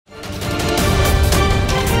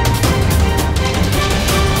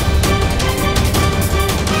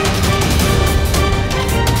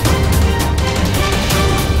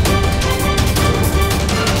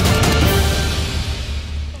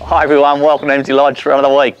Hi everyone, welcome to Emsley Lodge for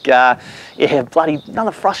another week. Yeah, bloody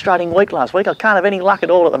another frustrating week last week. I can't have any luck at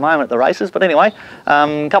all at the moment at the races, but anyway,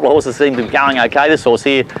 a couple of horses seem to be going okay. This horse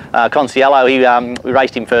here, Conciello, we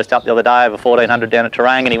raced him first up the other day over 1400 down at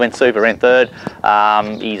Terang, and he went super, ran third.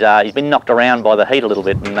 He's been knocked around by the heat a little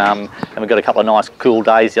bit, and we got a couple of nice cool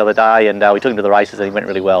days the other day, and we took him to the races and he went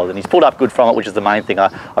really well. And he's pulled up good from it, which is the main thing.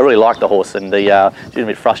 I really like the horse, and it's been a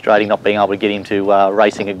bit frustrating not being able to get him to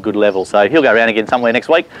racing at a good level. So he'll go around again somewhere next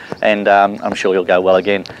week, and I'm sure he'll go well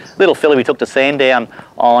again. Little filly we took to Sandars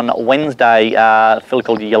on Wednesday, a filly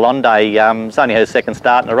called Yearling. It's only her second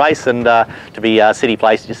start in a race, and to be city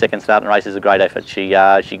placed your second start in a race is a great effort. She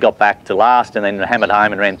got back to last and then hammered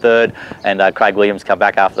home and ran third, and Craig Williams come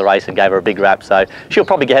back after the race and gave her a big rap. So she'll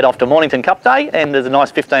probably head off to Mornington Cup Day, and there's a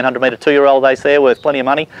nice 1500 metre 2-year-old race there worth plenty of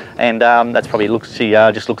money, and that's probably she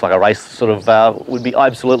just looks like a race sort of would be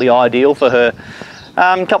absolutely ideal for her.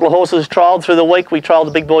 A couple of horses trialled through the week. We trialled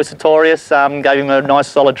the big boy Sertorius, gave him a nice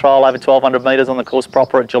solid trial over 1200 metres on the course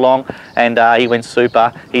proper at Geelong, and he went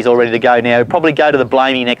super. He's all ready to go now. He'll probably go to the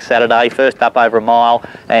Blamey next Saturday, first up over a mile,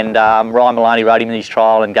 and Ryan Maloney rode him in his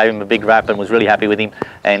trial and gave him a big rap and was really happy with him,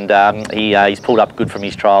 and he's pulled up good from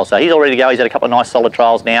his trial. So he's all ready to go. He's had a couple of nice solid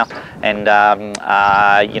trials now, and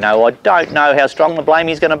you know, I don't know how strong the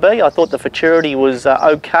Blamey's going to be. I thought the Futurity was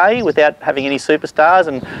okay without having any superstars,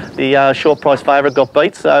 and the short price favourite got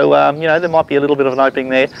beat, so you know, there might be a little bit of an opening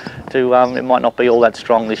there to it might not be all that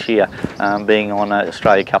strong this year, being on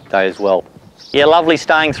Australia Cup Day as well. Yeah, lovely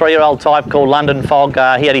staying 3-year-old type called London Fog.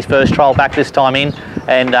 He had his first trial back this time in,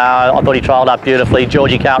 and I thought he trialled up beautifully.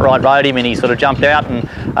 Georgie Cartwright rode him, and he sort of jumped out and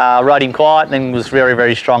rode him quiet, and then was very,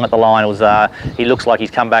 very strong at the line. It was he looks like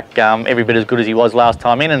he's come back every bit as good as he was last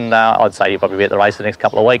time in, and I'd say he'll probably be at the race the next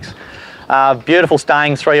couple of weeks. Beautiful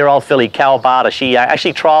staying 3-year-old filly, Kawabata. She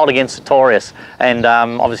actually trialled against Sertorius, and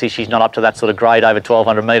obviously she's not up to that sort of grade over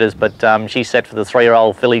 1200 metres, but she's set for the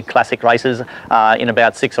 3-year-old filly classic races in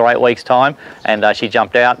about 6 or 8 weeks' time, and she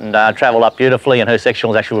jumped out and travelled up beautifully, and her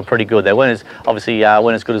sectionals actually were pretty good. They weren't as, obviously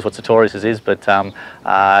weren't as good as what Sertorius is, but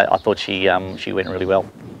I thought she went really well.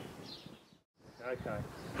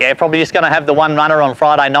 Yeah, probably just going to have the one runner on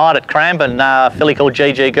Friday night at Cranbourne. A filly called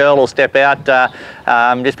Gigi Girl will step out.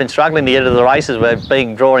 Just been struggling to get into the races.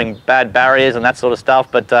 We're drawing bad barriers and that sort of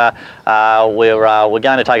stuff, but we're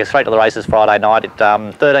going to take her straight to the races Friday night at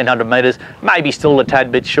 1300 metres. Maybe still a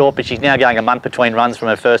tad bit short, but she's now going a month between runs from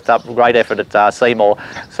her first up. Great effort at Seymour.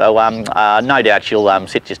 So no doubt she'll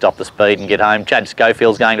sit just off the speed and get home. Chad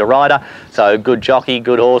Schofield's going to ride her. So good jockey,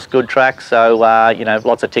 good horse, good track. So you know,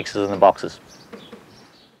 lots of ticks in the boxes.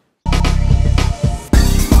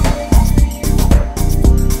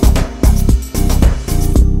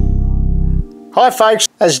 Hi folks,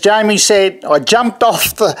 as Jamie said, I jumped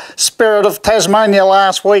off the Spirit of Tasmania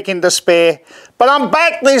last week in despair, but I'm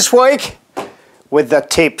back this week with the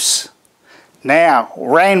tips. Now,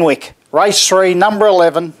 Randwick, race 3, number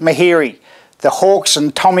 11, Mahiri, the Hawks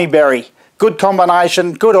and Tommy Berry. Good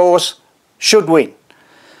combination, good horse, should win.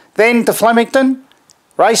 Then to Flemington,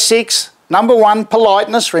 race 6, number 1,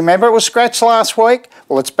 Politeness. Remember it was scratched last week?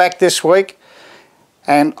 Well, it's back this week,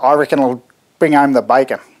 and I reckon it'll bring home the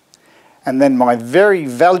bacon. And then my very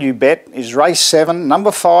value bet is race 7,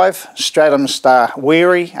 number 5, Stratum Star,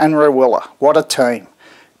 Weary and Rewilla. What a team.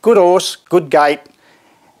 Good horse, good gait,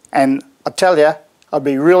 and I tell you, I'd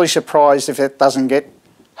be really surprised if it doesn't get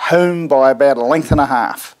home by about a length and a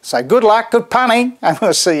half. So good luck, good punting, and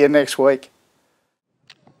we'll see you next week.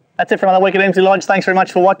 That's it for another week at Emsley Lodge. Thanks very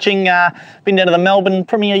much for watching. Been down to the Melbourne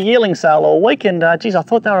Premier Yearling sale all week, and geez, I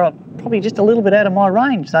thought they were probably just a little bit out of my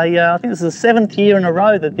range. I think this is the 7th year in a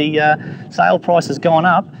row that the sale price has gone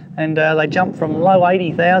up, and they jumped from low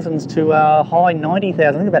 80,000s to high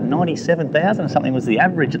 90,000. I think about 97,000 or something was the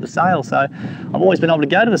average at the sale. So I've always been able to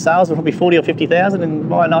go to the sales for probably 40 or 50,000 and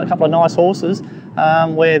buy a couple of nice horses.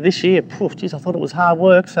 Where this year, geez, I thought it was hard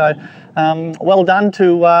work. So well done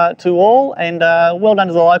to all, and well done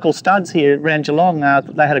to the local studs here around Geelong.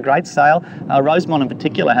 They had a great sale. Rosemont in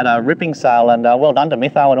particular had a ripping sale, and well done to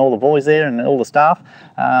Mytho and all the boys there and all the staff.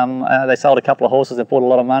 They sold a couple of horses that brought a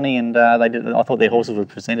lot of money, and I thought their horses were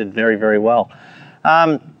presented very, very well.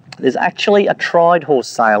 There's actually a tried horse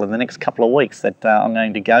sale in the next couple of weeks that I'm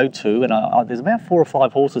going to go to, and there's about 4 or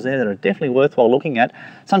 5 horses there that are definitely worthwhile looking at.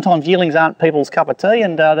 Sometimes yearlings aren't people's cup of tea,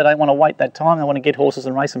 and they don't want to wait that time. They want to get horses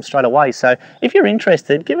and race them straight away. So if you're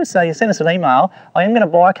interested, send us an email. I am going to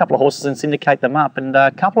buy a couple of horses and syndicate them up, and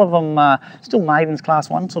a couple of them still maidens Class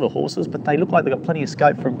 1 sort of horses, but they look like they've got plenty of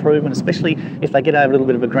scope for improvement, especially if they get over a little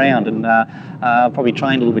bit of a ground and probably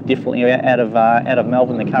trained a little bit differently out of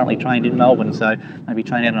Melbourne. They're currently trained in Melbourne, so maybe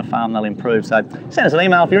trained out on a farm they'll improve. So send us an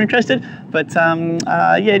email if you're interested. But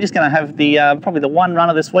yeah, just going to have the probably the one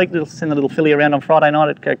runner this week. We'll send the little filly around on Friday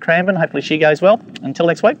night at Cranbourne. Hopefully she goes well. Until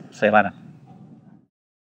next week, see you later.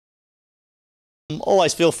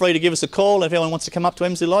 Always feel free to give us a call if anyone wants to come up to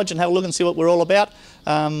Emsley Lodge and have a look and see what we're all about.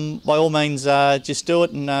 By all means, just do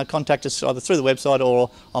it and contact us either through the website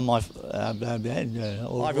or on my... Hi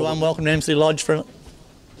everyone, welcome to Emsley Lodge. What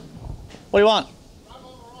do you want?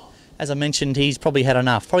 As I mentioned, he's probably had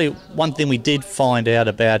enough. Probably one thing we did find out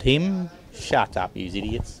about him... Shut up, you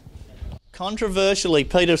idiots. Controversially,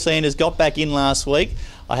 Peter Sandars got back in last week.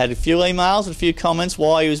 I had a few emails and a few comments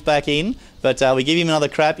why he was back in, but we give him another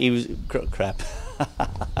crap. He was... crap.